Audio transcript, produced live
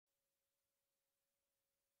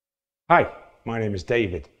Hi, my name is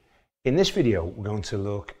David. In this video, we're going to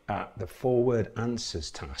look at the 4-word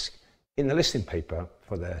answers task in the listening paper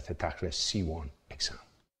for the certacles C1 exam.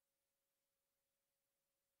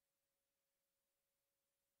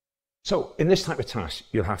 So in this type of task,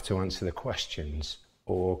 you'll have to answer the questions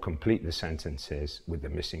or complete the sentences with the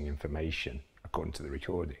missing information according to the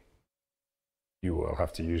recording. You will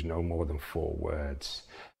have to use no more than 4 words.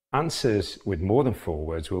 Answers with more than 4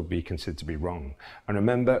 words will be considered to be wrong. And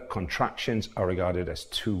remember, contractions are regarded as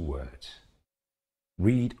 2 words.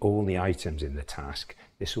 Read all the items in the task.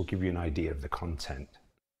 This will give you an idea of the content.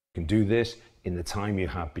 You can do this in the time you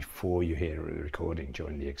have before you hear the recording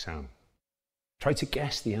during the exam. Try to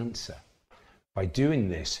guess the answer. By doing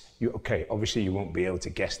this, obviously you won't be able to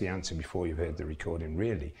guess the answer before you've heard the recording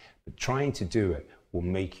really, but trying to do it will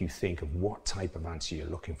make you think of what type of answer you're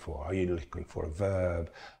looking for. Are you looking for a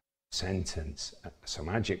verb, sentence, some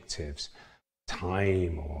adjectives,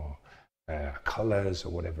 time or colours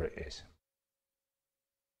or whatever it is?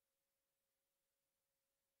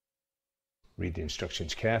 Read the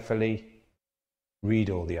instructions carefully, read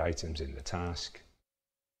all the items in the task,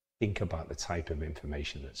 think about the type of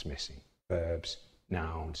information that's missing. Verbs,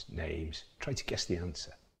 nouns, names. Try to guess the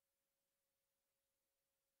answer.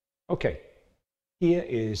 Okay, here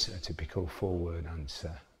is a typical 4-word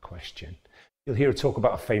answer question. You'll hear a talk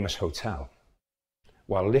about a famous hotel.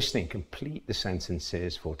 While listening, complete the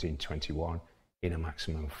sentences 14 to 21 in a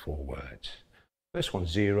maximum of 4 words. First one,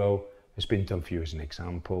 0, has been done for you as an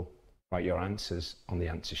example. Write your answers on the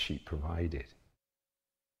answer sheet provided.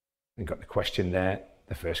 You've got the question there.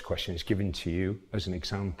 The first question is given to you as an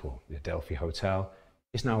example. The Adelphi Hotel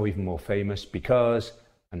is now even more famous because,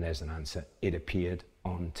 and there's an answer, it appeared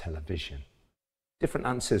on television. Different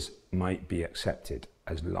answers might be accepted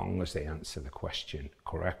as long as they answer the question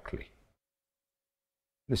correctly.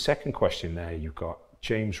 The second question there, you've got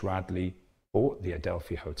James Radley bought the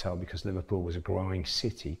Adelphi Hotel because Liverpool was a growing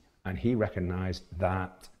city and he recognised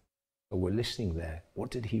that. So we're listening there.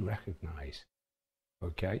 What did he recognise?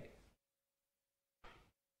 Okay.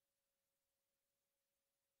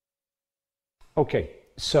 Okay,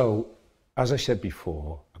 so as I said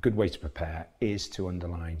before, a good way to prepare is to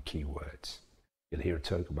underline keywords. You'll hear a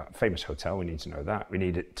talk about a famous hotel. We need to know that. We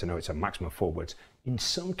need to know it's a maximum of 4 words. In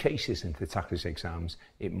some cases in the certacles exams,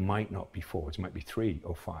 it might not be 4 words, it might be 3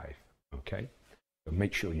 or 5. Okay, so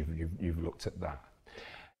make sure you've looked at that.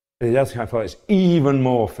 The Adelphi Hotel is even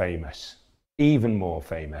more famous. Even more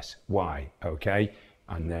famous. Why? Okay,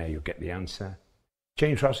 and there you'll get the answer.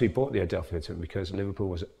 James Radley bought the Adelphi Hotel because Liverpool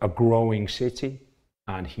was a growing city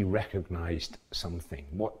and he recognised something.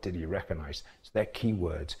 What did he recognise? So they're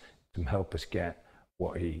keywords to help us get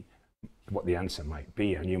what the answer might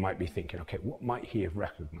be. And you might be thinking, okay, what might he have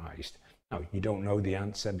recognised? Now, you don't know the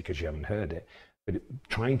answer because you haven't heard it, but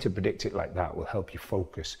trying to predict it like that will help you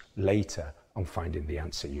focus later on finding the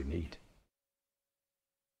answer you need.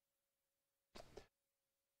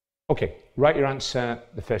 Okay, write your answer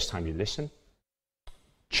the first time you listen.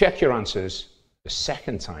 Check your answers the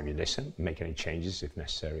second time you listen, make any changes if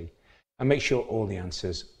necessary, and make sure all the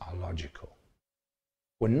answers are logical.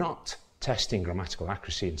 We're not testing grammatical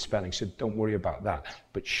accuracy and spelling, so don't worry about that,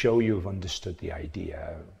 but show you've understood the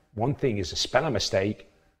idea. One thing is a spelling mistake,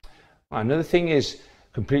 another thing is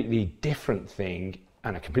a completely different thing,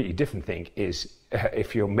 and a completely different thing is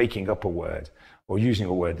if you're making up a word or using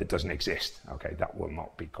a word that doesn't exist. Okay, that will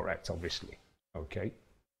not be correct, obviously. Okay.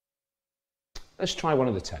 Let's try one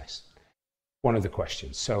of the tests, one of the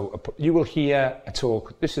questions. So you will hear a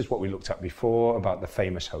talk, this is what we looked at before, about the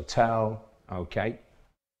famous hotel, okay?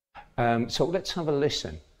 So let's have a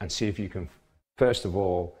listen and see if you can, first of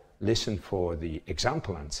all, listen for the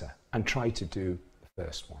example answer and try to do the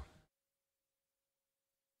first one.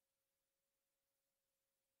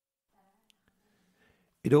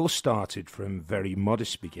 It all started from very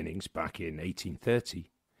modest beginnings back in 1830,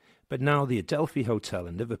 but now the Adelphi Hotel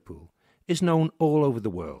in Liverpool is known all over the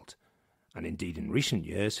world, and indeed in recent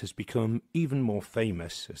years has become even more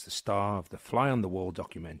famous as the star of the fly-on-the-wall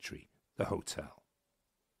documentary, The Hotel.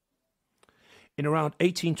 In around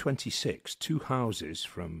 1826, 2 houses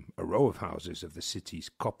from a row of houses of the city's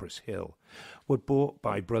Copper's Hill were bought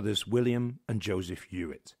by brothers William and Joseph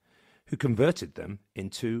Hewitt, who converted them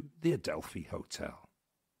into the Adelphi Hotel.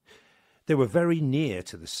 They were very near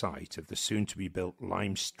to the site of the soon-to-be-built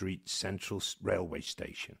Lime Street Central Railway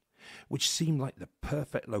Station, which seemed like the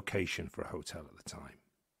perfect location for a hotel at the time.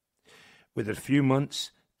 Within a few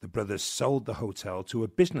months, the brothers sold the hotel to a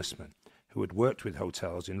businessman who had worked with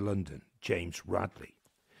hotels in London, James Radley.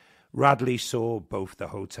 Radley saw both the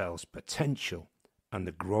hotel's potential and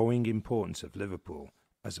the growing importance of Liverpool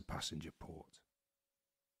as a passenger port.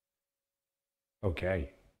 Okay,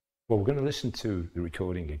 well, we're going to listen to the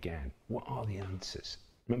recording again. What are the answers?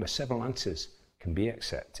 Remember, several answers can be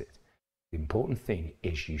accepted. The important thing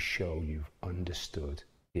is you show you've understood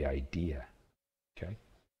the idea. Okay?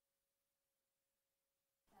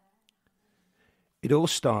 It all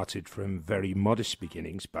started from very modest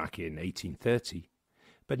beginnings back in 1830,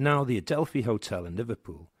 but now the Adelphi Hotel in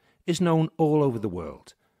Liverpool is known all over the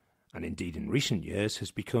world, and indeed in recent years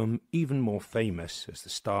has become even more famous as the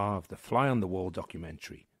star of the fly-on-the-wall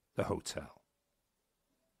documentary, The Hotel.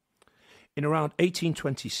 In around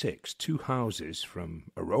 1826, two houses from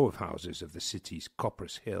a row of houses of the city's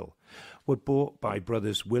Copperas Hill were bought by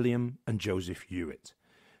brothers William and Joseph Hewitt,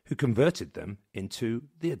 who converted them into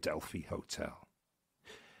the Adelphi Hotel.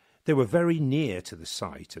 They were very near to the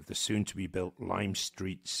site of the soon-to-be-built Lime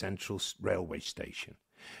Street Central Railway Station,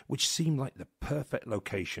 which seemed like the perfect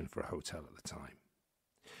location for a hotel at the time.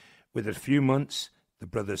 Within a few months, the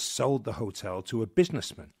brothers sold the hotel to a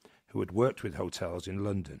businessman who had worked with hotels in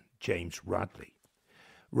London, James Radley.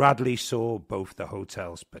 Radley saw both the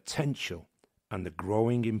hotel's potential and the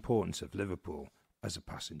growing importance of Liverpool as a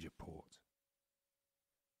passenger port.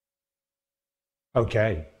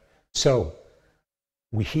 Okay, so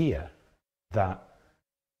we hear that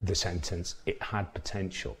the sentence, it had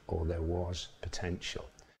potential, or there was potential.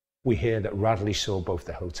 We hear that Radley saw both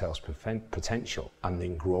the hotel's potential and the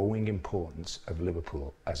growing importance of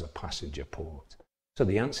Liverpool as a passenger port. So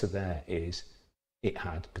the answer there is, it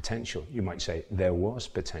had potential. You might say there was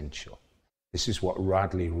potential. This is what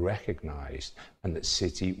Radley recognised, and that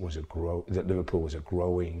that Liverpool was a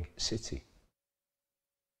growing city.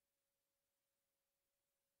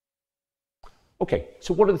 Okay,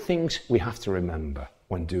 so what are the things we have to remember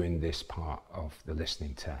when doing this part of the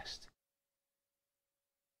listening test?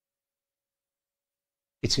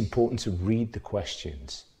 It's important to read the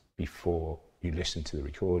questions before you listen to the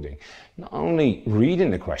recording. Not only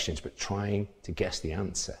reading the questions, but trying to guess the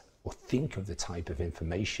answer or think of the type of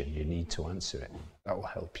information you need to answer it. That will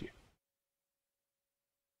help you.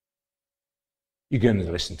 You're going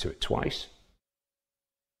to listen to it twice.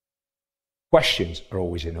 Questions are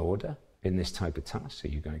always in order in this type of task, so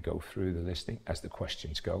you're going to go through the listening as the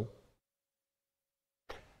questions go.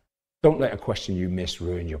 Don't let a question you miss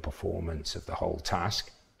ruin your performance of the whole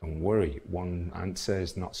task. Don't worry, one answer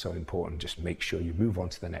is not so important. Just make sure you move on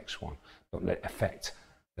to the next one. Don't let it affect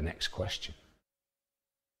the next question.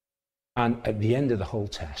 And at the end of the whole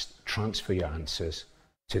test, transfer your answers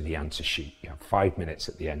to the answer sheet. You have 5 minutes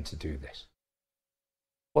at the end to do this.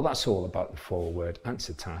 Well, that's all about the 4-word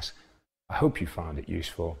answer task. I hope you found it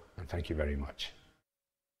useful, and thank you very much.